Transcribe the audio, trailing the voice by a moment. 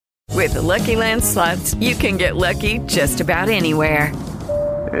With the Lucky Land Slots, you can get lucky just about anywhere.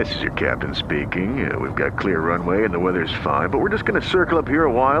 This is your captain speaking. We've got clear runway and the weather's fine, but we're just going to circle up here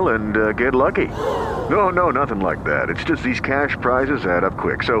a while and get lucky. No, nothing like that. It's just these cash prizes add up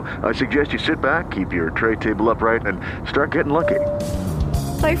quick. So I suggest you sit back, keep your tray table upright, and start getting lucky.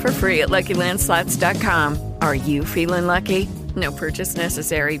 Play for free at LuckyLandSlots.com. Are you feeling lucky? No purchase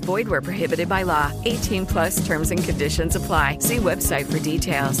necessary. Void where prohibited by law. 18+ terms and conditions apply. See website for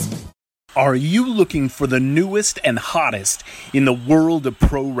details. Are you looking for the newest and hottest in the world of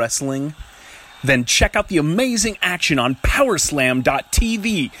pro wrestling? Then check out the amazing action on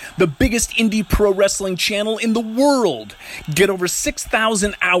Powerslam.tv, the biggest indie pro wrestling channel in the world. Get over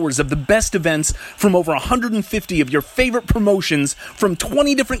 6,000 hours of the best events from over 150 of your favorite promotions from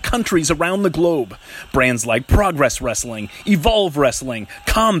 20 different countries around the globe. Brands like Progress Wrestling, Evolve Wrestling,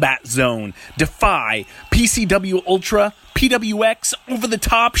 Combat Zone, Defy, PCW Ultra, PWX, Over the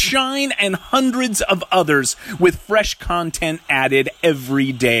Top, Shine, and hundreds of others with fresh content added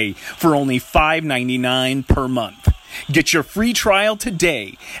every day for only $5.99 per month. Get your free trial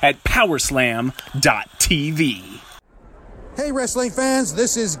today at Powerslam.tv. Hey wrestling fans,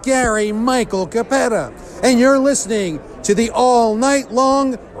 this is Gary Michael Capetta, and you're listening to the All Night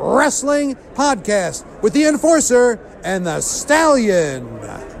Long Wrestling Podcast with the Enforcer and the Stallion.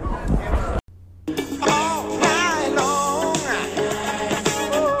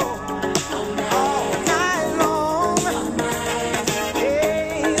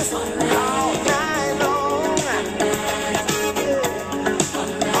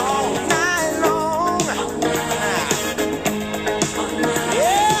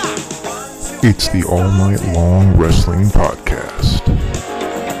 It's the All Night Long Wrestling Podcast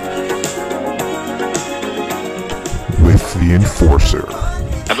with the Enforcer.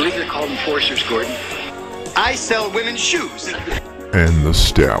 I believe they're called enforcers, Gordon. I sell women's shoes. And the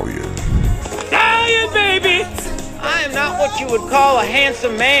Stallion. Stallion, baby! I am not what you would call a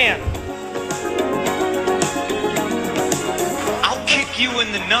handsome man. I'll kick you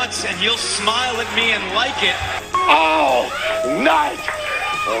in the nuts and you'll smile at me and like it. All night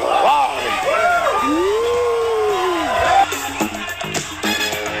long.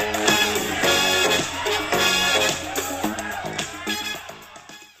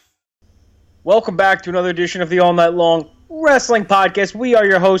 Welcome back to another edition of the All Night Long Wrestling Podcast. We are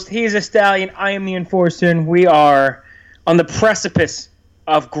your host. He is a Stallion. I am the Enforcer. And we are on the precipice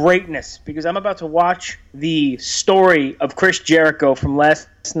of greatness because I'm about to watch the story of Chris Jericho from last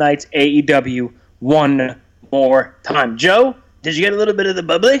night's AEW one more time. Joe, did you get a little bit of the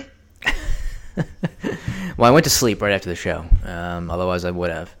bubbly? Well, I went to sleep right after the show. Otherwise, I would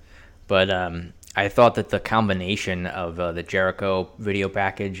have. But I thought that the combination of the Jericho video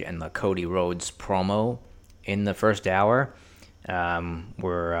package and the Cody Rhodes promo in the first hour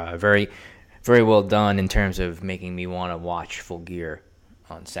were very, very well done in terms of making me want to watch Full Gear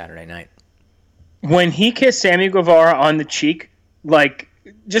on Saturday night. When he kissed Sammy Guevara on the cheek,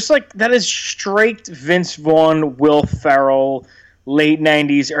 just like that is straight Vince Vaughn, Will Ferrell, late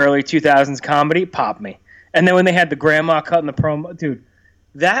 90s, early 2000s comedy, popped me. And then when they had the grandma cut in the promo, dude,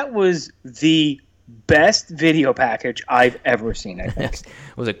 that was the best video package I've ever seen, I think.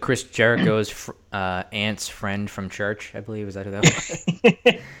 Was it Chris Jericho's aunt's friend from church, I believe? Is that who that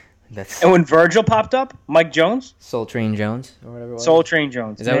was? And when Virgil popped up, Mike Jones? Soul Train Jones, or whatever it was? Soul Train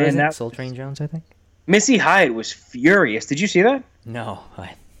Jones. Is that what it is? Soul Train Jones, I think? Missy Hyatt was furious. Did you see that? No.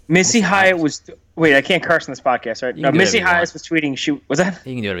 Missy Hyatt was... Wait, I can't curse on this podcast, right? Missy Hyatt was tweeting... Was that?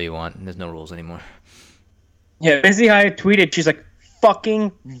 You can do whatever you want. There's no rules anymore. Yeah, Missy Hyatt tweeted, she's like,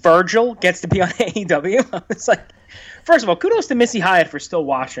 fucking Virgil gets to be on AEW. I was like, first of all, kudos to Missy Hyatt for still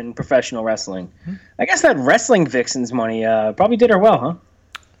watching professional wrestling. I guess that Wrestling Vixens money probably did her well, huh?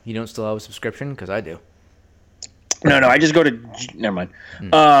 You don't still have a subscription? Because I do. No, I just go to... Never mind.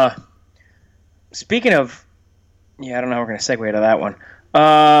 Speaking of... Yeah, I don't know how we're going to segue to that one.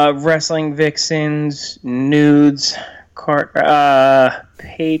 Wrestling Vixens, nudes,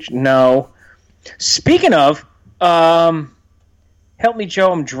 page... No. Speaking of... help me,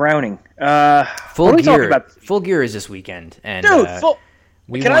 Joe. I'm drowning. Full Gear is this weekend, and dude,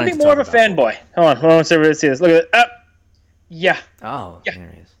 can I be more of a fanboy? Hold on. Let's see this. Look at that. Yeah. Oh, yeah.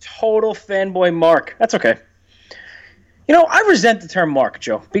 There he is. Total fanboy mark. That's okay. You know, I resent the term mark,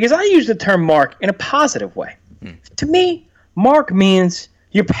 Joe, because I use the term mark in a positive way. To me, mark means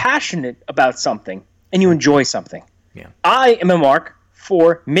you're passionate about something and you enjoy something. Yeah. I am a mark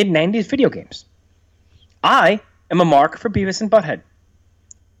for mid-90s video games. I am a mark for Beavis and Butthead.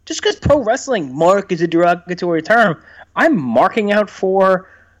 Just because pro wrestling mark is a derogatory term, I'm marking out for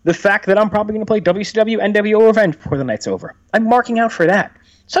the fact that I'm probably going to play WCW NWO Revenge before the night's over. I'm marking out for that.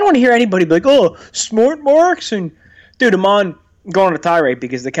 So I don't want to hear anybody be like, oh, smart marks. And, dude, I'm on going on a tirade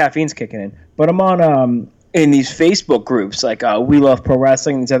because the caffeine's kicking in. But I'm on in these Facebook groups, like We Love Pro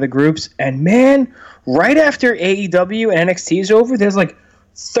Wrestling and these other groups. And, man, right after AEW and NXT is over, there's like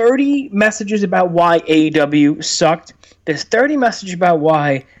 30 messages about why AEW sucked. There's 30 messages about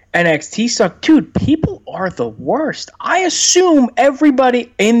why NXT sucked. Dude, people are the worst. I assume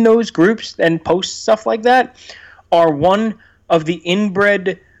everybody in those groups and post stuff like that are one of the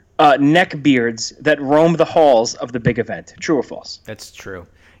inbred neckbeards that roam the halls of the big event. True or false? That's true.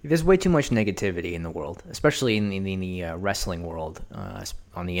 There's way too much negativity in the world, especially in the wrestling world,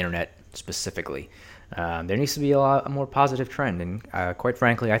 on the internet specifically. There needs to be a more positive trend, and quite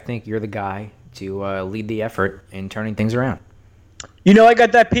frankly, I think you're the guy to lead the effort in turning things around. You know I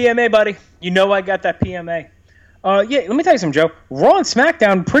got that PMA, buddy. You know I got that PMA. Let me tell you something, Joe. Raw and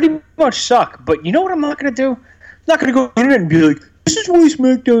SmackDown pretty much suck, but you know what I'm not going to do? I'm not going to go on the internet and be like, this is why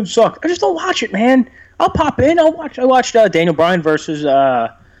SmackDown suck. I just don't watch it, man. I'll pop in. I watched Daniel Bryan versus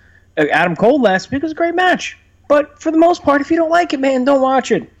Adam Cole last week. It was a great match. But for the most part, if you don't like it, man, don't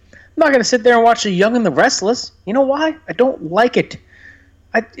watch it. I'm not going to sit there and watch The Young and the Restless. You know why? I don't like it.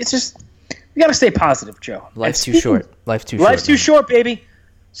 It's just, you got to stay positive, Joe. Life's too short. Life's too short, baby.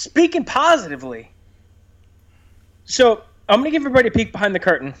 Speaking positively. So I'm going to give everybody a peek behind the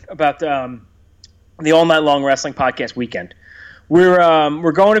curtain about the All Night Long Wrestling Podcast weekend.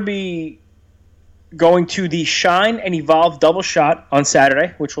 We're going to be going to the Shine and Evolve double shot on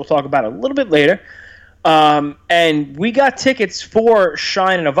Saturday, which we'll talk about a little bit later. And we got tickets for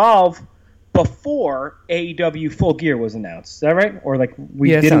Shine and Evolve before AEW Full Gear was announced. Is that right? Or like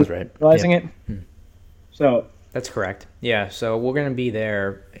we did sounds right. Realizing it? So that's correct. Yeah, so we're going to be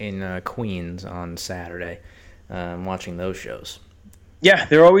there in Queens on Saturday watching those shows. Yeah,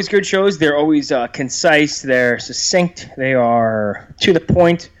 they're always good shows. They're always concise. They're succinct. They are to the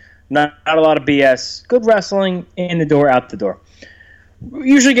point. Not a lot of BS. Good wrestling, in the door, out the door.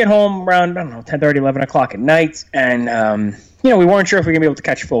 We usually get home around, 10:30, 11 o'clock at night. And, we weren't sure if we were going to be able to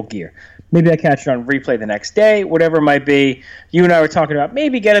catch Full Gear. Maybe I catch it on replay the next day, whatever it might be. You and I were talking about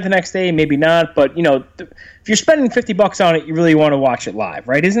maybe get it the next day, maybe not. But, if you're spending $50 on it, you really want to watch it live,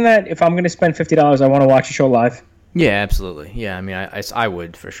 right? Isn't that, if I'm going to spend $50, I want to watch a show live? Yeah, absolutely. Yeah, I mean, I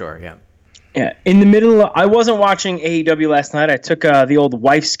would for sure, yeah. Yeah, in the middle, I wasn't watching AEW last night. I took the old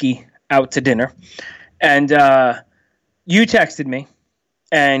wifeski out to dinner. And you texted me,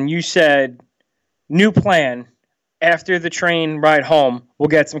 and you said, new plan, after the train ride home, we'll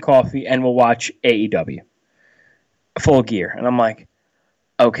get some coffee, and we'll watch AEW Full Gear. And I'm like,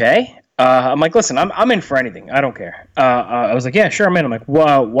 okay. I'm like, listen, I'm in for anything. I don't care. I was like, yeah, sure, I'm in. I'm like,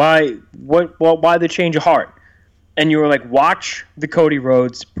 wow, why the change of heart? And you were like, watch the Cody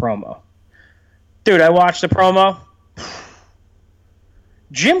Rhodes promo. Dude, I watched the promo.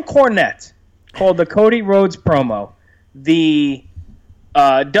 Jim Cornette called the Cody Rhodes promo the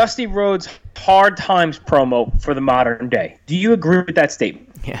Dusty Rhodes Hard Times promo for the modern day. Do you agree with that statement?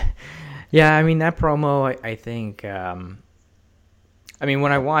 Yeah. I mean, that promo, I think,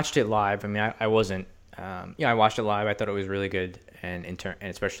 when I watched it live, I wasn't, I watched it live. I thought it was really good, and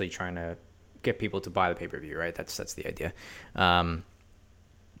especially trying to get people to buy the pay-per-view, right? That's the idea.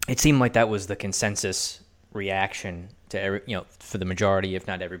 It seemed like that was the consensus reaction to for the majority, if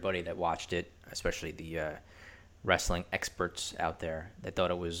not everybody that watched it, especially the wrestling experts out there that thought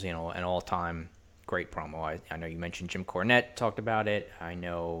it was, an all-time great promo. I know you mentioned Jim Cornette talked about it. I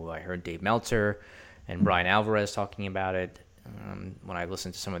heard Dave Meltzer and Brian Alvarez talking about it when I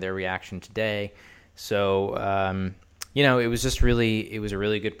listened to some of their reaction today. So, it was just it was a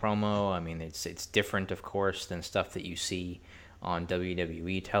really good promo. I mean, it's different, of course, than stuff that you see on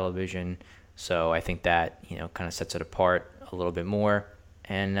WWE television. So I think that, kind of sets it apart a little bit more.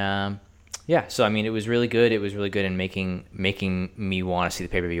 And, so, it was really good. It was really good in making me want to see the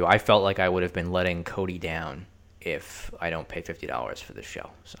pay-per-view. I felt like I would have been letting Cody down if I don't pay $50 for this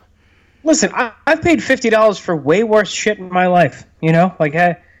show. So, listen, I've paid $50 for way worse shit in my life, Like,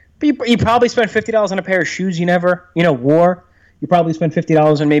 hey, you probably spent $50 on a pair of shoes you never, wore. You probably spent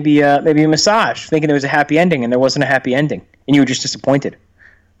 $50 on maybe a massage, thinking there was a happy ending, and there wasn't a happy ending, and you were just disappointed,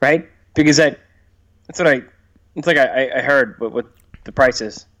 right? Because that's what I heard what the price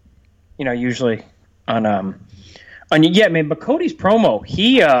is, usually on man. But Cody's promo,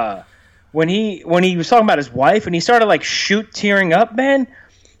 he when he was talking about his wife and he started like tearing up, man,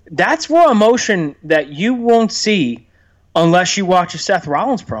 that's raw emotion that you won't see unless you watch a Seth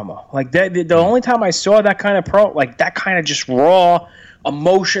Rollins promo. Like the only time I saw that kind of that kind of just raw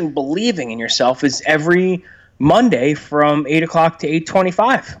emotion, believing in yourself, is every Monday from 8 o'clock to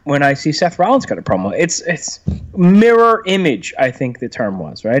 8:25 when I see Seth Rollins got a promo. It's mirror image, I think the term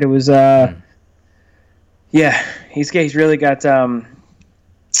was, right? It was, he's really got,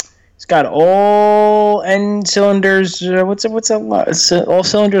 he's got all end cylinders. All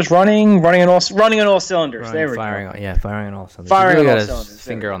cylinders running on all cylinders. There we go. Firing on all cylinders. Firing really on all got cylinders. his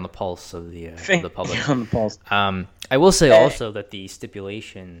finger on the pulse of the public. On the pulse. I will say also that the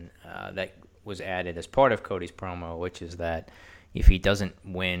stipulation that was added as part of Cody's promo, which is that if he doesn't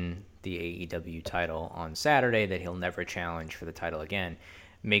win the AEW title on Saturday, that he'll never challenge for the title again,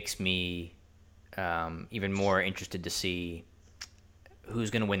 makes me even more interested to see who's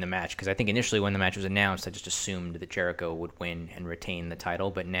going to win the match. Because I think initially when the match was announced, I just assumed that Jericho would win and retain the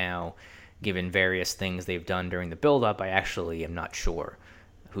title. But now, given various things they've done during the build-up, I actually am not sure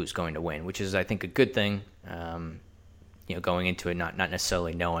who's going to win, which is, I think, a good thing. Going into it, not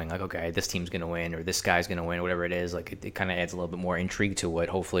necessarily knowing, like, okay, this team's going to win or this guy's going to win or whatever it is. Like, it kind of adds a little bit more intrigue to what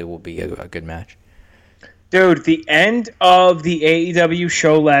hopefully will be a good match. Dude, the end of the AEW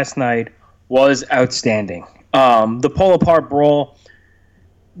show last night was outstanding. The pull-apart brawl,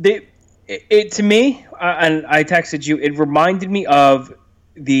 it to me, and I texted you, it reminded me of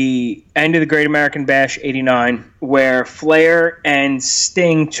the end of the Great American Bash 89, where Flair and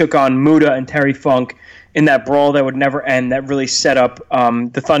Sting took on Muta and Terry Funk in that brawl that would never end, that really set up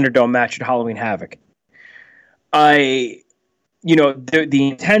the Thunderdome match at Halloween Havoc. The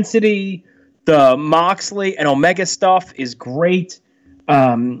intensity, the Moxley and Omega stuff is great.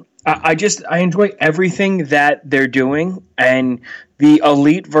 I enjoy everything that they're doing, and the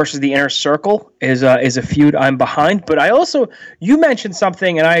Elite versus the Inner Circle is a feud I'm behind. But you mentioned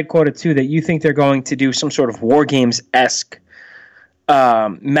something, and I had quoted too, that you think they're going to do some sort of War Games-esque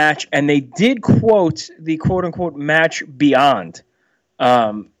match, and they did quote the quote-unquote match Beyond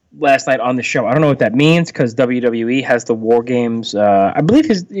last night on the show. I don't know what that means because WWE has the War Games. I believe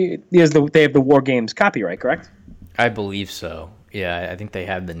they have the War Games copyright, correct? I believe so. Yeah, I think they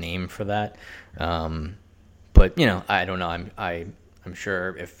have the name for that. But I don't know. I'm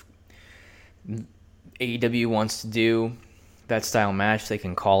sure if AEW wants to do that style match, they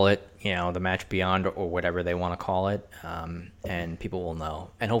can call it, the match Beyond or whatever they want to call it, and people will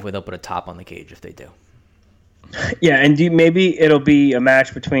know. And hopefully they'll put a top on the cage if they do. Yeah, and maybe it'll be a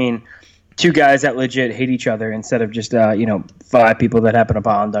match between two guys that legit hate each other instead of just, 5 people that happen to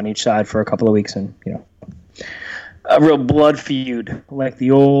bond on each side for a couple of weeks and, a real blood feud like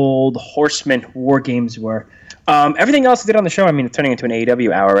the old Horseman War Games were. Everything else I did on the show, it's turning into an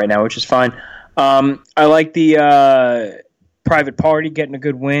AEW hour right now, which is fine. I like the Private Party getting a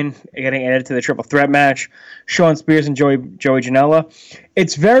good win, getting added to the triple threat match. Shawn Spears and Joey Janela.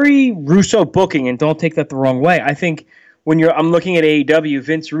 It's very Russo booking, and don't take that the wrong way. I think when I'm looking at AEW,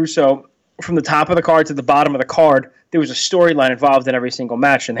 Vince Russo, from the top of the card to the bottom of the card, there was a storyline involved in every single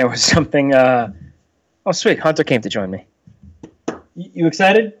match, and there was something. Oh, sweet! Hunter came to join me. You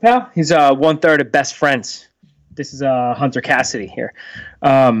excited, pal? He's 1/3 of Best Friends. This is Hunter Cassidy here.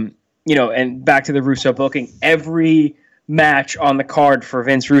 And back to the Russo booking. Every match on the card for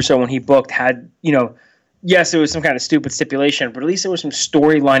Vince Russo when he booked had, yes, it was some kind of stupid stipulation, but at least there was some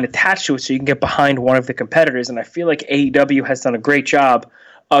storyline attached to it so you can get behind one of the competitors. And I feel like AEW has done a great job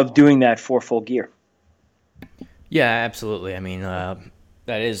of doing that for Full Gear. Yeah, absolutely.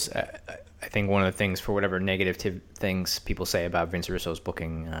 That is, I think, one of the things, for whatever negative things people say about Vince Russo's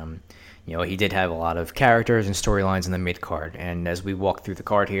booking. He did have a lot of characters and storylines in the mid-card. And as we walk through the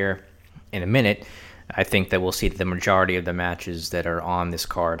card here in a minute, I think that we'll see that the majority of the matches that are on this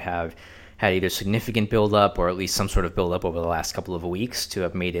card have had either significant build-up or at least some sort of build-up over the last couple of weeks to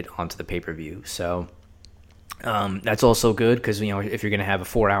have made it onto the pay-per-view. So that's also good because, if you're going to have a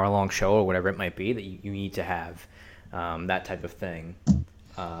 4-hour-long show or whatever it might be, that you need to have that type of thing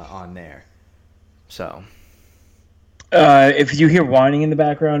on there. So... if you hear whining in the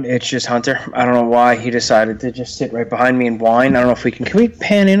background, it's just Hunter. I don't know why he decided to just sit right behind me and whine. I don't know if we can we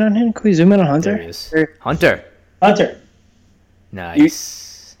pan in on him? Can we zoom in on Hunter? There he is. Hunter.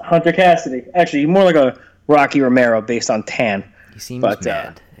 Nice. Hunter Cassidy. Actually, more like a Rocky Romero based on tan. He seems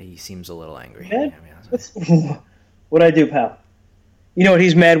mad. He seems a little angry. Mad? What'd I do, pal? You know what?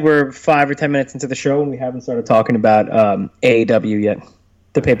 He's mad we're 5 or 10 minutes into the show and we haven't started talking about AEW yet.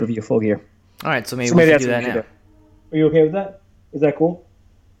 The pay-per-view Full Gear. All right, so maybe we can do that now. Are you okay with that? Is that cool?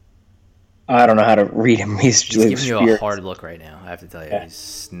 I don't know how to read him. He's giving you a hard look right now. I have to tell you, yeah.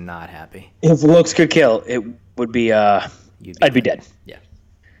 He's not happy. If looks could kill, it would be. I'd be dead. Yeah.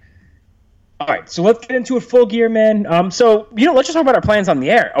 All right, so let's get into it, Full Gear, man. Let's just talk about our plans on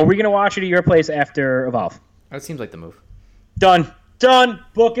the air. Are we going to watch it at your place after Evolve? That seems like the move. Done.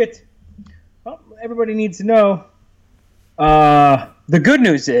 Book it. Well, everybody needs to know. The good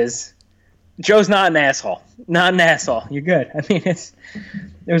news is Joe's not an asshole. Not an asshole. You're good. I mean,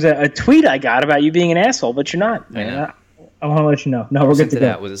 there was a tweet I got about you being an asshole, but you're not. I know. I want to let you know. No, we're good to go.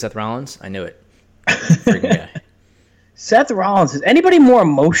 That. Was it Seth Rollins? I knew it. Freaking guy. Seth Rollins. Is anybody more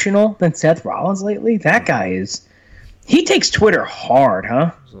emotional than Seth Rollins lately? That guy is. He takes Twitter hard,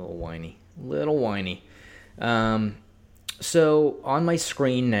 huh? He's a little whiny. So on my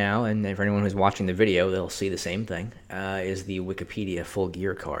screen now, and for anyone who's watching the video, they'll see the same thing, is the Wikipedia Full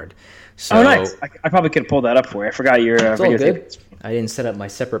Gear card. So, oh, nice. I probably could have pulled that up for you. I forgot your video tape. I didn't set up my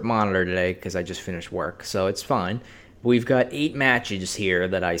separate monitor today because I just finished work, so it's fine. We've got 8 matches here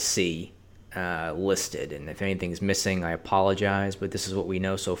that I see listed, and if anything's missing, I apologize, but this is what we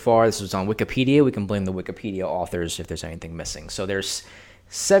know so far. This was on Wikipedia. We can blame the Wikipedia authors if there's anything missing. So there's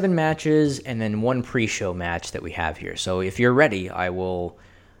 7 matches and then 1 pre-show match that we have here. So if you're ready, I will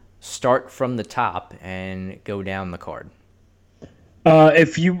start from the top and go down the card.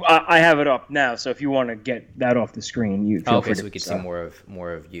 I have it up now, so if you want to get that off the screen, you feel free so to, we can see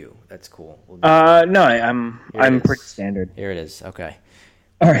more of you. That's cool. No, I'm pretty standard. Here it is. Okay.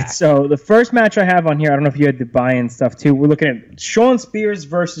 All right, so the first match I have on here, I don't know if you had the buy-in stuff too. We're looking at Shawn Spears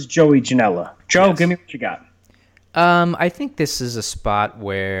versus Joey Janela. Joe, yes. Give me what you got. I think this is a spot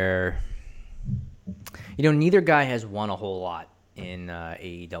where, neither guy has won a whole lot in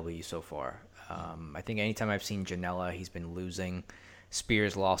AEW so far. I think anytime I've seen Janela, he's been losing.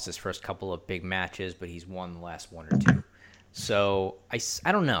 Spears lost his first couple of big matches, but he's won the last 1 or 2. So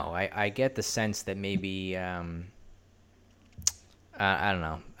I don't know. I get the sense that maybe I don't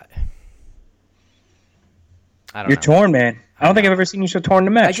know. You're torn, man. I don't think I've ever seen you so torn in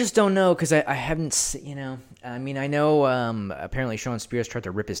a match. I just don't know because I haven't, I mean, I know apparently Shawn Spears tried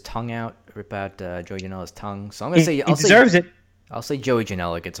to rip out Joey Janela's tongue. So I'm gonna say he deserves it. I'll say Joey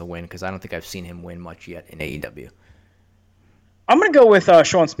Janela gets a win because I don't think I've seen him win much yet in AEW. I'm going to go with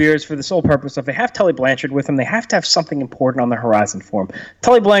Shawn Spears for the sole purpose of they have Tully Blanchard with him. They have to have something important on the horizon for him.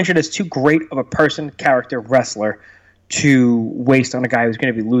 Tully Blanchard is too great of a person, character, wrestler to waste on a guy who's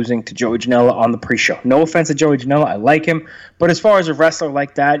going to be losing to Joey Janela on the pre-show. No offense to Joey Janela. I like him. But as far as a wrestler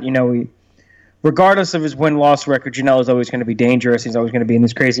like that, regardless of his win-loss record, Janela's always going to be dangerous. He's always going to be in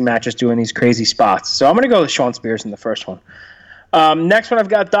these crazy matches doing these crazy spots. So I'm going to go with Shawn Spears in the first one. Next one, I've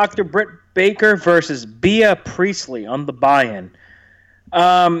got Dr. Britt Baker versus Bea Priestley on the buy-in.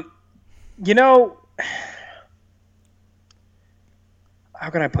 How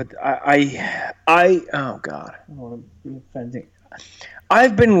can I put? Oh God, I don't want to be offending.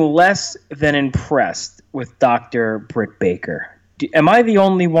 I've been less than impressed with Dr. Britt Baker. Am I the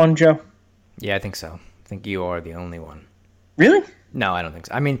only one, Joe? Yeah, I think so. I think you are the only one. Really? No, I don't think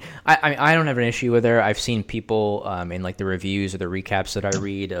so. I mean, I don't have an issue with her. I've seen people in like the reviews or the recaps that I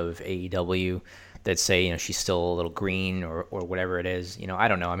read of AEW that say, she's still a little green or whatever it is. I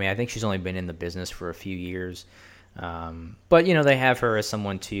don't know. I mean, I think she's only been in the business for a few years. But, they have her as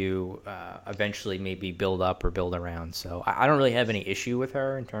someone to eventually maybe build up or build around. So I don't really have any issue with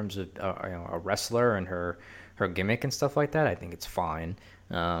her in terms of a wrestler and her gimmick and stuff like that. I think it's fine.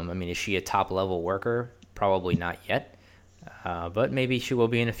 I mean, is she a top-level worker? Probably not yet. But maybe she will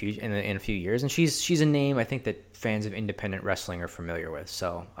be in a few years, and she's a name I think that fans of independent wrestling are familiar with.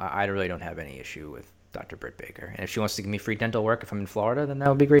 So I really don't have any issue with Dr. Britt Baker. And if she wants to give me free dental work if I'm in Florida, then that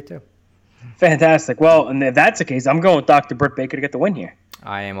would be great too. Fantastic. Well, and if that's the case, I'm going with Dr. Britt Baker to get the win here.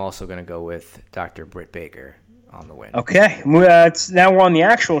 I am also going to go with Dr. Britt Baker on the win. Okay. Now we're on the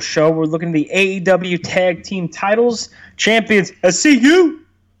actual show. We're looking at the AEW Tag Team Titles. Champions SCU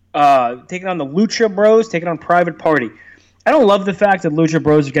taking on the Lucha Bros, taking on Private Party. I don't love the fact that Lucha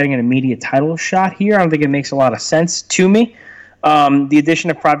Bros are getting an immediate title shot here. I don't think it makes a lot of sense to me. The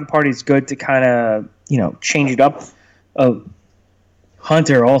addition of Private Party is good to kind of, change it up.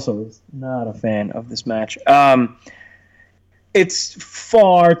 Hunter also is not a fan of this match. It's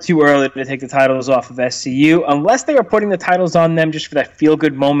far too early to take the titles off of SCU, unless they are putting the titles on them just for that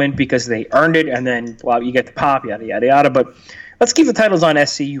feel-good moment because they earned it, and then, you get the pop, yada, yada, yada. But let's keep the titles on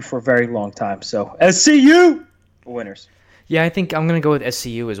SCU for a very long time. So, SCU winners. Yeah, I think I'm going to go with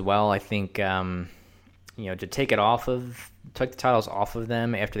SCU as well. I think, to take the titles off of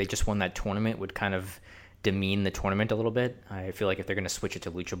them after they just won that tournament would kind of demean the tournament a little bit. I feel like if they're going to switch it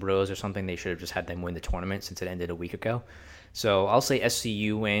to Lucha Bros or something, they should have just had them win the tournament since it ended a week ago. So I'll say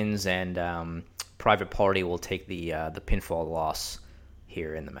SCU wins, and Private Party will take the pinfall loss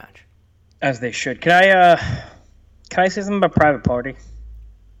here in the match. As they should. Can I say something about Private Party?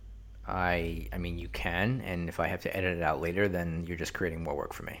 I mean, you can, and if I have to edit it out later, then you're just creating more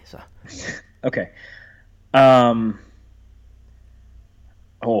work for me. So, okay.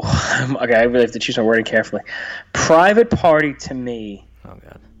 Oh, okay. I really have to choose my wording carefully. Private Party to me. Oh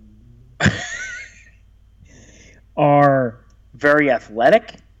God. Are very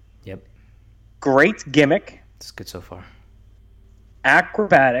athletic. Yep. Great gimmick. It's good so far.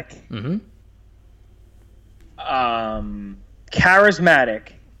 Acrobatic. Mm-hmm.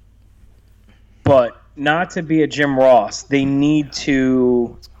 Charismatic. But not to be a Jim Ross. They need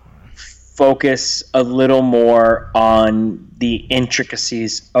to focus a little more on the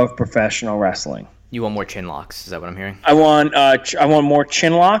intricacies of professional wrestling. You want more chin locks? Is that what I'm hearing? I want more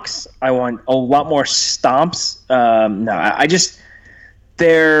chin locks. I want a lot more stomps.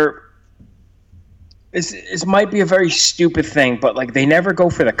 This might be a very stupid thing, but like they never go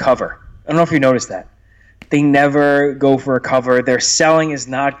for the cover. I don't know if you noticed that. They never go for a cover. Their selling is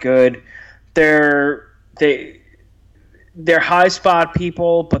not good. They're high spot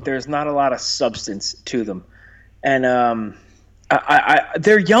people, but there's not a lot of substance to them. And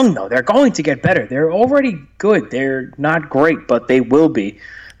they're young though. They're going to get better. They're already good. They're not great, but they will be.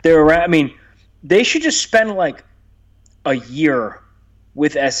 They should just spend like a year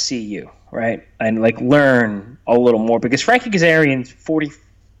with SCU, right? And like learn a little more because Frankie Kazarian's 40.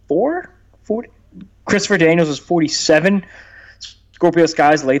 Christopher Daniels is 47. Scorpio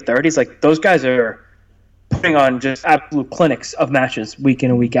Sky's late 30s. Like those guys are putting on just absolute clinics of matches week in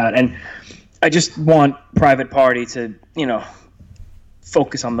and week out. And I just want Private Party to,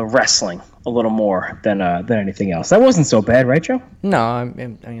 focus on the wrestling a little more than anything else. That wasn't so bad, right, Joe? No, I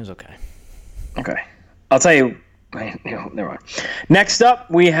mean it was okay. Okay, I'll tell you. Never mind. Next up,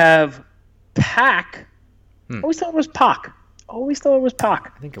 we have Pac. I always thought it was Pac. I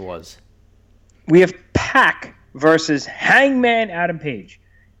think it was. We have Pac versus Hangman Adam Page.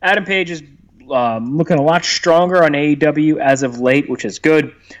 Adam Page is looking a lot stronger on AEW as of late, which is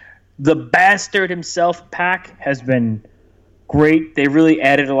good. The bastard himself, Pac, has been great. They really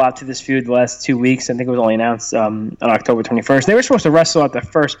added a lot to this feud the last 2 weeks. I think it was only announced on October 21st. They were supposed to wrestle at the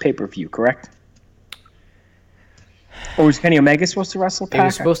first pay-per-view, correct? Or was Kenny Omega supposed to wrestle Pac? It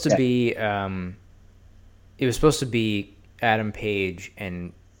was supposed to be. It was supposed to be Adam Page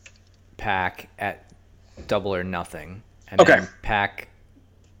and Pac at Double or Nothing, and then Pac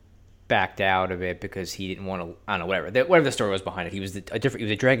backed out of it because he didn't want to. I don't know, whatever the story was behind it. He was he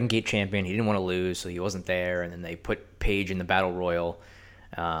was a Dragon Gate champion. He didn't want to lose, so he wasn't there. And then they put Page in the Battle Royal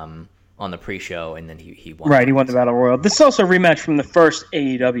on the pre-show, and then he won. Right, he won the Battle Royal. This is also a rematch from the first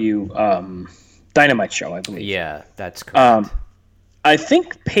AEW Dynamite show, I believe. Yeah, that's correct. I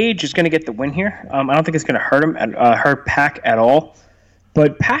think Page is going to get the win here. I don't think it's going to hurt Pac at all.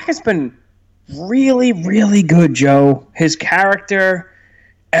 But Pac has been really, really good, Joe. His character,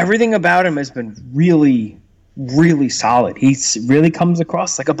 everything about him has been really, really solid. He really comes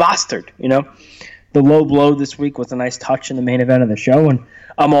across like a bastard, The low blow this week was a nice touch in the main event of the show, and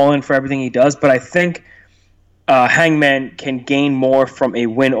I'm all in for everything he does. But I think Hangman can gain more from a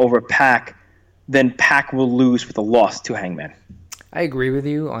win over Pac than Pac will lose with a loss to Hangman. I agree with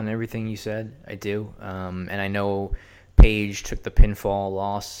you on everything you said. I do. And I know Page took the pinfall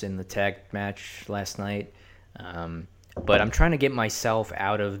loss in the tag match last night. But I'm trying to get myself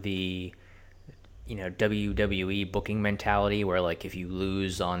out of the WWE booking mentality where, like, if you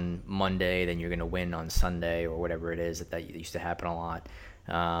lose on Monday, then you're going to win on Sunday or whatever it is. That used to happen a lot.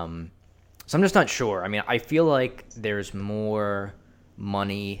 So I'm just not sure. I mean, I feel like there's more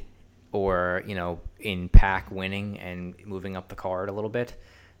money or, in Pac winning and moving up the card a little bit.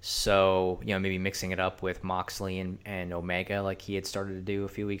 So, maybe mixing it up with Moxley and Omega like he had started to do a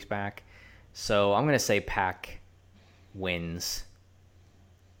few weeks back. So I'm going to say Pac wins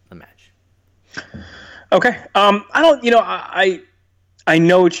the match. Okay. I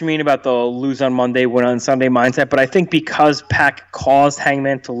know what you mean about the lose on Monday, win on Sunday mindset, but I think because Pac caused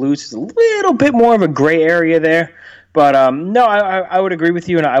Hangman to lose, there's a little bit more of a gray area there. But no, I would agree with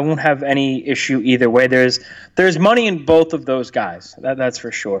you, and I won't have any issue either way. There's money in both of those guys. That's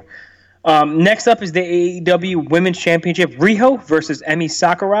for sure. Next up is the AEW Women's Championship, Riho versus Emi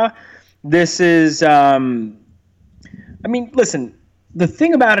Sakura. This is, listen, the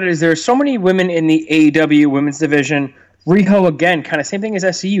thing about it is there are so many women in the AEW women's division. Riho, again, kind of same thing as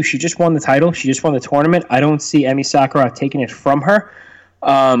SCU. She just won the title. She just won the tournament. I don't see Emi Sakura taking it from her.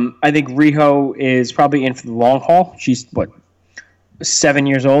 I think Riho is probably in for the long haul. She's, 7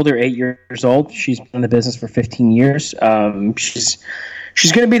 years old or 8 years old. She's been in the business for 15 years. She's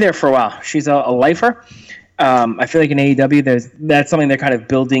going to be there for a while. She's a lifer. I feel like in AEW, that's something they're kind of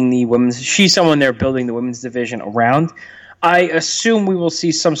building the women's. She's someone they're building the women's division around. I assume we will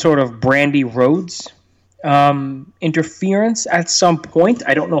see some sort of Brandy Rhodes interference at some point.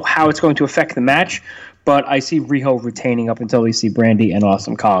 I don't know how it's going to affect the match, but I see Riho retaining up until we see Brandy and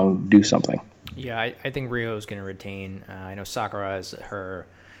Awesome Kong do something. Yeah, I think Riho is going to retain. I know Sakura is her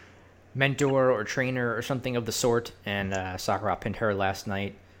mentor or trainer or something of the sort, and Sakura pinned her last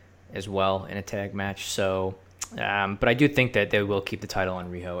night as well in a tag match. So, but I do think that they will keep the title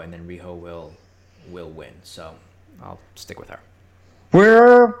on Riho, and then Riho will win. So I'll stick with her.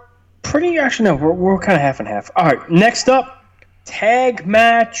 We're pretty actually no, we're kind of half and half. All right, next up, tag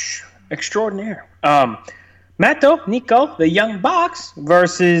match extraordinaire. Mato, Nico, the Young Bucks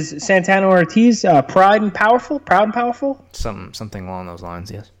versus Santana Ortiz, Proud and Powerful. Something along those lines,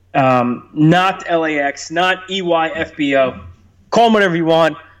 yes. Not LAX, not EYFBO. Call them whatever you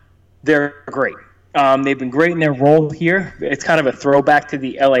want. They're great. They've been great in their role here. It's kind of a throwback to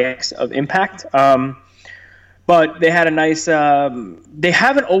the LAX of Impact. But they had a nice. They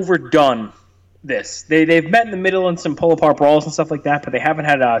haven't overdone this. They've met in the middle in some pull apart brawls and stuff like that, but they haven't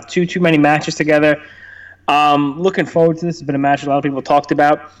had too many matches together. Looking forward to this. It's been a match a lot of people talked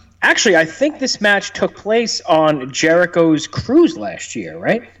about. Actually, I think this match took place on Jericho's cruise last year,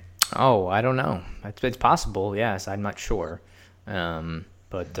 right? Oh, I don't know. It's possible. Yes, I'm not sure.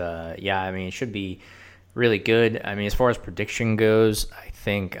 But yeah, I mean, it should be really good. I mean, as far as prediction goes, I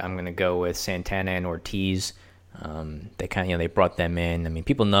think I'm going to go with Santana and Ortiz. They kind of, they brought them in. I mean,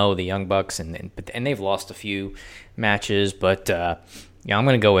 people know the Young Bucks, and they've lost a few matches, but yeah, I'm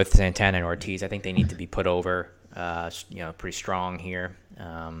going to go with Santana and Ortiz. I think they need to be put over, pretty strong here.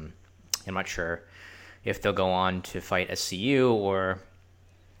 I'm not sure if they'll go on to fight SCU or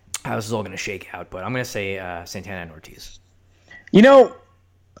how this is all going to shake out, but I'm going to say Santana and Ortiz. You know,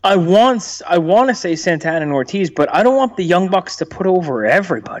 I want to say Santana and Ortiz, but I don't want the Young Bucks to put over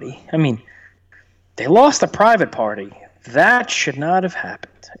everybody. I mean, they lost a Private Party. That should not have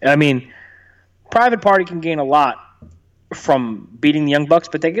happened. I mean, Private Party can gain a lot from beating the Young Bucks,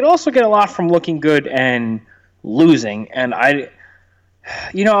 but they could also get a lot from looking good and losing. And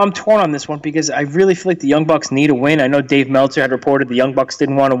I'm torn on this one because I really feel like the Young Bucks need a win. I know Dave Meltzer had reported the Young Bucks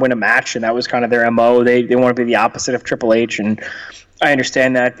didn't want to win a match, and that was kind of their MO. They want to be the opposite of Triple H, and I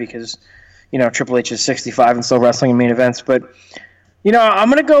understand that because, Triple H is 65 and still wrestling in main events. But, I'm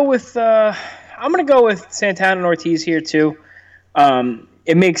going to go with Santana and Ortiz here too.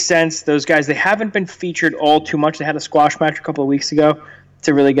 It makes sense. Those guys, they haven't been featured all too much. They had a squash match a couple of weeks ago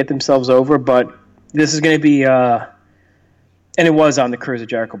to really get themselves over, but this is going to be and it was on the Cruise of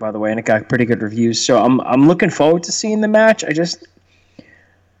Jericho, by the way, and it got pretty good reviews. So I'm looking forward to seeing the match. I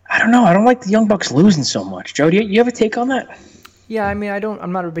don't know. I don't like the Young Bucks losing so much. Joe, do you have a take on that? Yeah, I mean,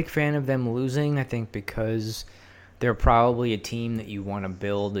 I'm not a big fan of them losing. I think because they're probably a team that you want to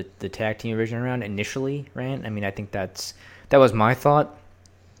build the tag team division around initially, right? I mean, I think that was my thought.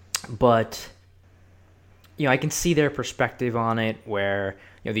 But, I can see their perspective on it where,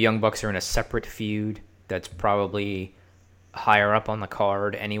 the Young Bucks are in a separate feud that's probably higher up on the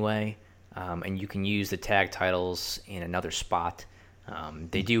card anyway, and you can use the tag titles in another spot.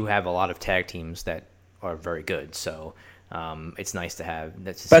 They do have a lot of tag teams that are very good, so it's nice to have.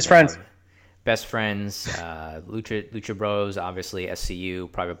 Best friends. Best Friends, Lucha Bros, obviously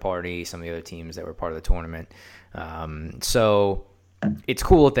SCU, Private Party, some of the other teams that were part of the tournament. So it's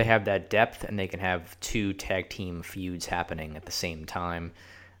cool that they have that depth and they can have two tag team feuds happening at the same time.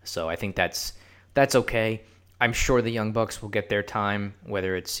 So I think that's okay. I'm sure the Young Bucks will get their time,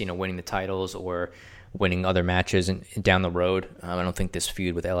 whether it's winning the titles or winning other matches down the road. I don't think this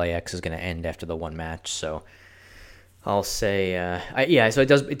feud with LAX is going to end after the one match. So I'll say, So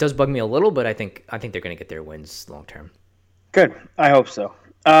it does bug me a little, but I think they're going to get their wins long term. Good, I hope so.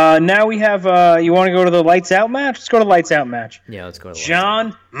 Now we have. You want to go to the Lights Out match? Let's go to the Lights Out match. Yeah, let's go to the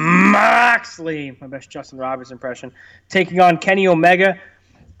John Moxley, my best Justin Roberts impression, taking on Kenny Omega.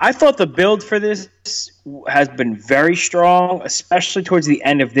 I thought the build for this has been very strong, especially towards the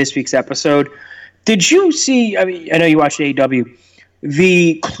end of this week's episode. Did you see? I mean, I know you watched AEW.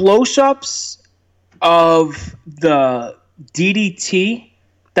 The close-ups of the DDT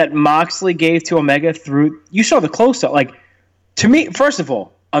that Moxley gave to Omega through. You saw the close-up, like. To me, first of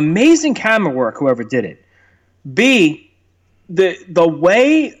all, amazing camera work, whoever did it. B, the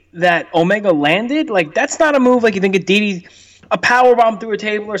way that Omega landed, like that's not a move like you think a powerbomb through a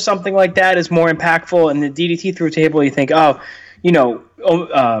table or something like that is more impactful, and the DDT through a table, you think,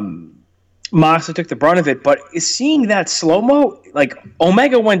 Moxley took the brunt of it. But seeing that slow-mo, like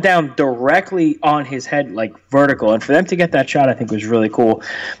Omega went down directly on his head, like vertical, and for them to get that shot, I think was really cool.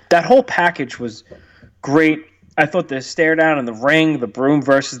 That whole package was great. I thought the stare down in the ring, the broom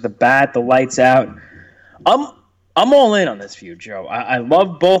versus the bat, the Lights Out. I'm I'm all in on this feud, Joe. I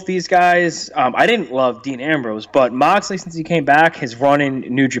love both these guys. I didn't love Dean Ambrose, but Moxley, since he came back, his run in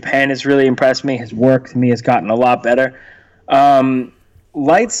New Japan has really impressed me. His work, to me, has gotten a lot better.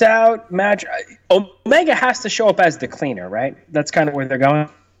 Lights out match. Omega has to show up as the cleaner, right? That's kind of where they're going.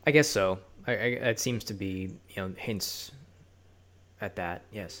 I guess so. That seems to be, hints at that,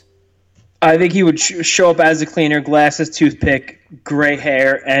 yes. I think he would show up as a cleaner, glasses, toothpick, gray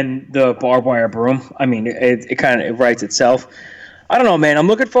hair, and the barbed wire broom. I mean, it kind of writes itself. I don't know, man. I'm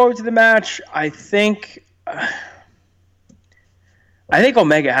looking forward to the match. I think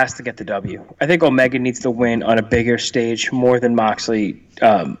Omega has to get the W. I think Omega needs to win on a bigger stage more than Moxley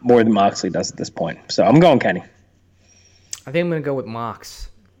does at this point. So I'm going Kenny. I think I'm going to go with Mox.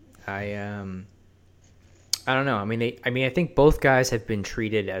 I don't know. I mean, I think both guys have been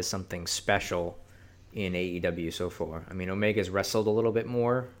treated as something special in AEW so far. I mean, Omega's wrestled a little bit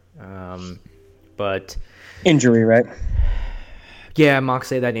more, but injury, right? Yeah,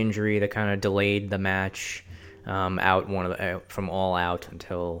 Moxley had that injury that kind of delayed the match from All Out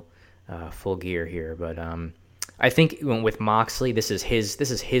until Full Gear here. But I think with Moxley, this is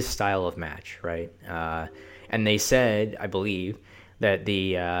his style of match, right? And they said, I believe, that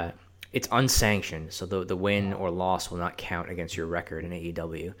it's unsanctioned, so the win or loss will not count against your record in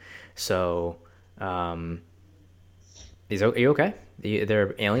AEW. So, are you okay? Are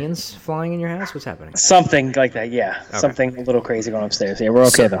there aliens flying in your house? What's happening? Something like that, yeah. Okay. Something a little crazy going upstairs. Yeah, we're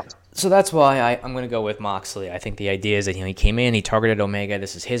okay though. So that's why I'm going to go with Moxley. I think the idea is that he came in, he targeted Omega.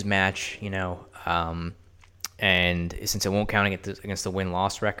 This is his match, and since it won't count against the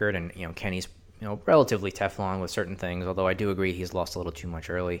win-loss record, and Kenny's relatively Teflon with certain things, although I do agree he's lost a little too much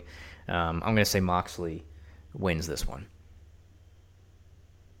early. I'm going to say Moxley wins this one.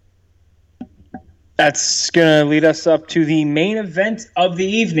 That's going to lead us up to the main event of the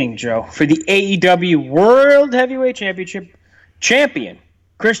evening, Joe, for the AEW World Heavyweight Championship champion,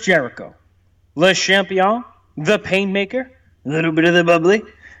 Chris Jericho, Le Champion, the Painmaker, a little bit of the bubbly,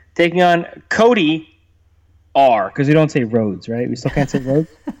 taking on Cody R, because we don't say Rhodes, right? We still can't say Rhodes?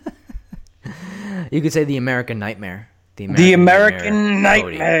 You could say the American Nightmare. The American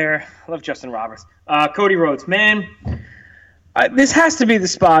Nightmare. I love Justin Roberts. Cody Rhodes. Man, this has to be the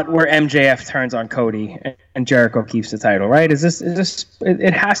spot where MJF turns on Cody and Jericho keeps the title, right? Is this?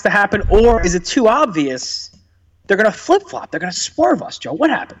 It has to happen, or is it too obvious? They're going to flip-flop. They're going to swerve us, Joe. What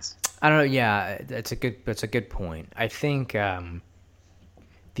happens? I don't know. Yeah, that's a good point. I think the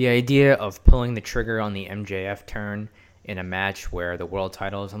idea of pulling the trigger on the MJF turn in a match where the world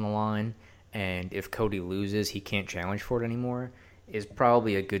title is on the line, and if Cody loses, he can't challenge for it anymore, is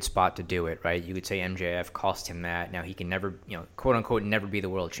probably a good spot to do it, right? You could say MJF cost him that. Now he can never, quote unquote, never be the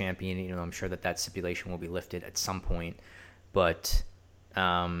world champion. I'm sure that stipulation will be lifted at some point, but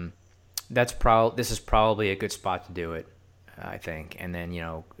this is probably a good spot to do it, I think. And then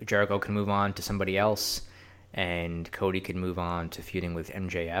Jericho can move on to somebody else, and Cody could move on to feuding with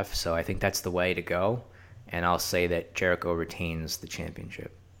MJF. So I think that's the way to go. And I'll say that Jericho retains the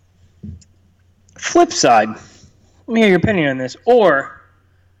championship. Flip side, let me hear your opinion on this. Or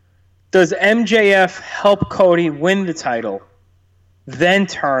does MJF help Cody win the title, then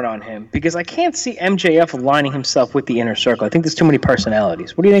turn on him? Because I can't see MJF aligning himself with the Inner Circle. I think there's too many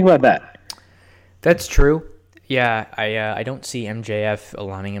personalities. What do you think about that? That's true. Yeah, I don't see MJF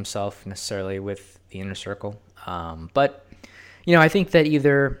aligning himself necessarily with the Inner Circle. But, I think that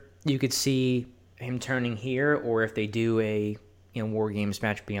either you could see him turning here, or if they do a War Games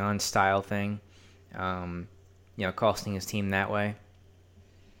Match Beyond style thing, costing his team that way.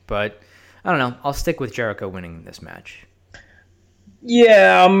 But I don't know. I'll stick with Jericho winning this match.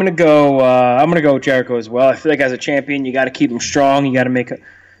 Yeah, I'm gonna go with Jericho as well. I feel like as a champion, you got to keep him strong. You got to make it.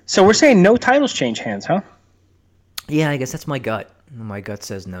 So we're saying no titles change hands, huh? Yeah, I guess that's my gut. My gut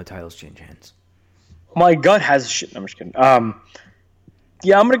says no titles change hands. My gut has shit. I'm just kidding.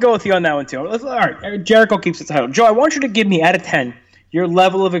 Yeah, I'm gonna go with you on that one too. All right, Jericho keeps the title. Joe, I want you to give me out of 10 your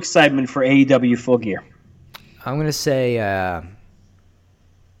level of excitement for AEW Full Gear. I'm gonna say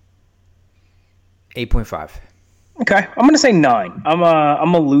 8.5. Okay, I'm gonna say 9.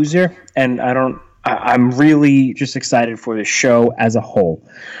 I'm a loser, and I'm really just excited for the show as a whole.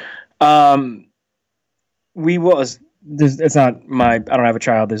 It's not I don't have a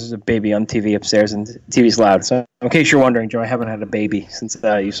child. This is a baby on TV upstairs, and TV's loud. So in case you're wondering, Joe, I haven't had a baby since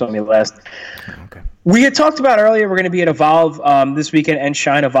you saw me last. Okay. We had talked about earlier we're going to be at Evolve this weekend and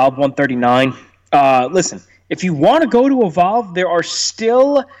Shine Evolve 139. Listen, if you want to go to Evolve, there are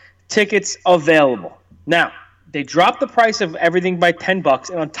still tickets available. Now, they dropped the price of everything by $10,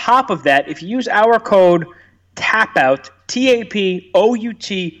 and on top of that, if you use our code TAPOUT,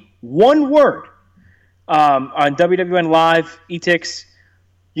 TAPOUT, one word, on WWN Live, e-tix,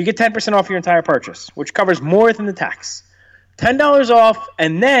 you get 10% off your entire purchase, which covers more than the tax. $10 off,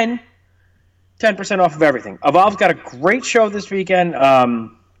 and then 10% off of everything. Evolve's got a great show this weekend.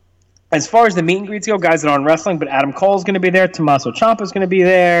 As far as the meet and greets go, guys that aren't wrestling, but Adam Cole's going to be there. Tommaso Ciampa's going to be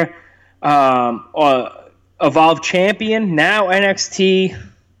there. Evolve champion, now NXT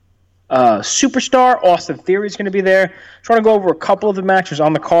superstar, Austin Theory is going to be there. Trying to go over a couple of the matches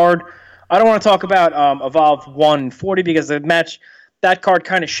on the card. I don't want to talk about Evolve 140 because that card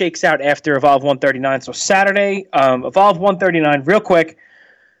kind of shakes out after Evolve 139. So Saturday, Evolve 139, real quick.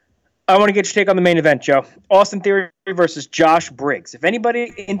 I want to get your take on the main event, Joe. Austin Theory versus Josh Briggs. If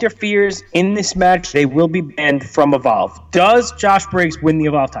anybody interferes in this match, they will be banned from Evolve. Does Josh Briggs win the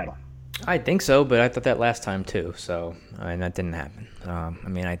Evolve title? I think so, but I thought that last time too. So, and that didn't happen.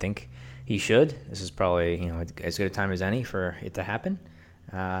 I think he should. This is probably as good a time as any for it to happen.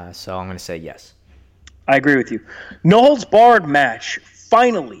 So I'm going to say yes. I agree with you. No holds barred match.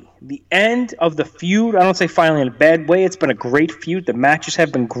 Finally, the end of the feud. I don't say finally in a bad way. It's been a great feud. The matches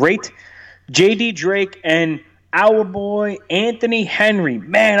have been great. JD Drake and our boy Anthony Henry.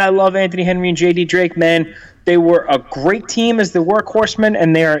 Man, I love Anthony Henry and JD Drake, man. They were a great team as the workhorsemen,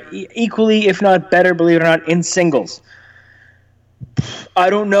 and they are equally, if not better, believe it or not, in singles. I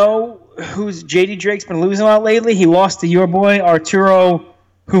don't know who's JD Drake's been losing a lot lately. He lost to your boy Arturo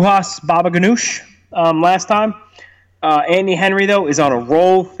Hujas Baba Ganoush last time. Andy Henry, though, is on a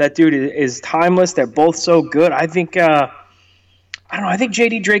roll. That dude is timeless. They're both so good. I think, I think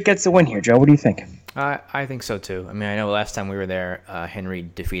JD Drake gets the win here, Joe. What do you think? I think so, too. I know last time we were there, Henry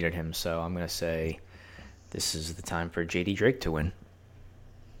defeated him, so I'm going to say this is the time for JD Drake to win.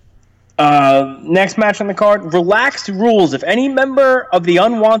 Next match on the card, relaxed rules. If any member of the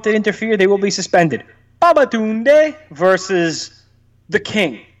Unwanted interfere, they will be suspended. Babatunde versus the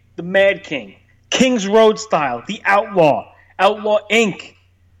King, the Mad King. King's Road style, the Outlaw, Outlaw Inc.,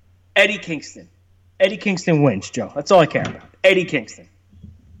 Eddie Kingston. Eddie Kingston wins, Joe. That's all I care about. Eddie Kingston.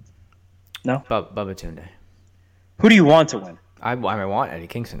 No? Babatunde. Who do you want to win? I want Eddie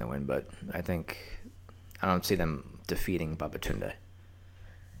Kingston to win, but I don't see them defeating Babatunde.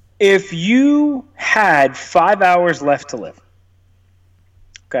 If you had 5 hours left to live,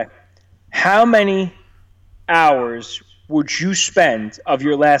 okay, how many hours would you spend of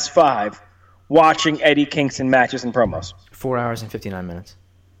your last 5 watching Eddie Kingston matches and promos? 4 hours and 59 minutes.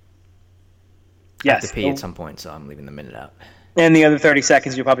 Yes. I have to pee at some point, so I'm leaving the minute out. And the other 30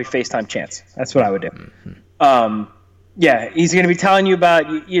 seconds, you'll probably FaceTime Chance. That's what I would do. Mm-hmm. Yeah, he's going to be telling you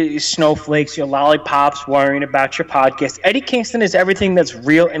about your snowflakes, your lollipops, worrying about your podcast. Eddie Kingston is everything that's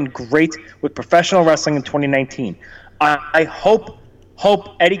real and great with professional wrestling in 2019. I hope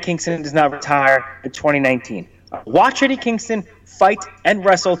Eddie Kingston does not retire in 2019. Watch Eddie Kingston fight and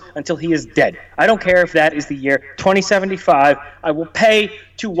wrestle until he is dead. I don't care if that is the year 2075. I will pay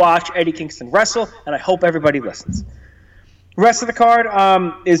to watch Eddie Kingston wrestle, and I hope everybody listens. Rest of the card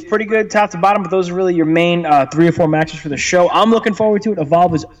is pretty good, top to bottom, but those are really your main 3 or 4 matches for the show. I'm looking forward to it.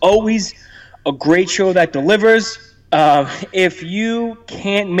 Evolve is always a great show that delivers. If you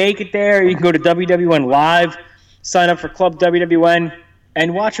can't make it there, you can go to WWN Live, sign up for Club WWN,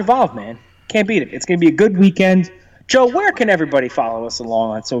 and watch Evolve, man. Can't beat it. It's going to be a good weekend. Joe, where can everybody follow us along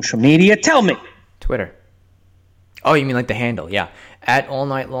on social media? Tell me. Twitter. Oh, you mean like the handle? Yeah. At All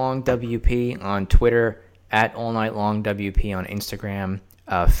Night Long WP on Twitter. At All Night Long WP on Instagram,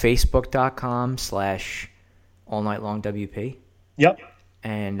 Facebook.com/All Night Long WP. Yep.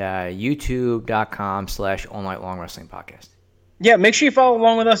 And YouTube.com/All Night Long Wrestling Podcast. Yeah, make sure you follow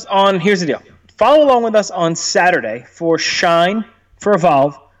along with us on, here's the deal. Follow along with us on Saturday for Shine for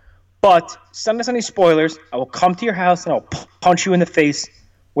Evolve, but send us any spoilers. I will come to your house and I'll punch you in the face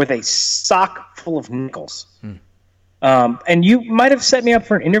with a sock full of nickels. And you might have set me up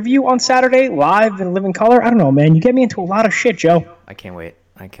for an interview on Saturday, live in living color. I don't know, man. You get me into a lot of shit, Joe. I can't wait.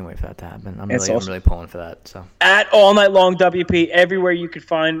 I can't wait for that to happen. I'm really pulling for that. So at All Night Long WP, everywhere you could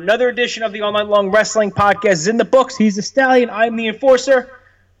find another edition of the All Night Long Wrestling Podcast is in the books. He's the Stallion. I'm the Enforcer.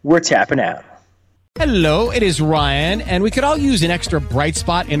 We're tapping out. Hello, it is Ryan, and we could all use an extra bright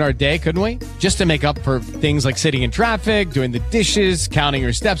spot in our day, couldn't we? Just to make up for things like sitting in traffic, doing the dishes, counting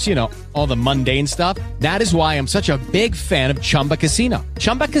your steps, all the mundane stuff. That is why I'm such a big fan of Chumba Casino.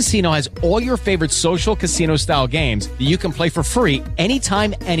 Chumba Casino has all your favorite social casino-style games that you can play for free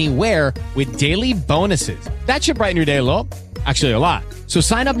anytime, anywhere with daily bonuses. That should brighten your day a little. Actually, a lot. So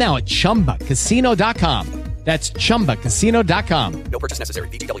sign up now at ChumbaCasino.com. That's ChumbaCasino.com. No purchase necessary.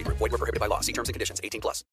 VGW Group. Void where prohibited by law. See terms and conditions. 18+.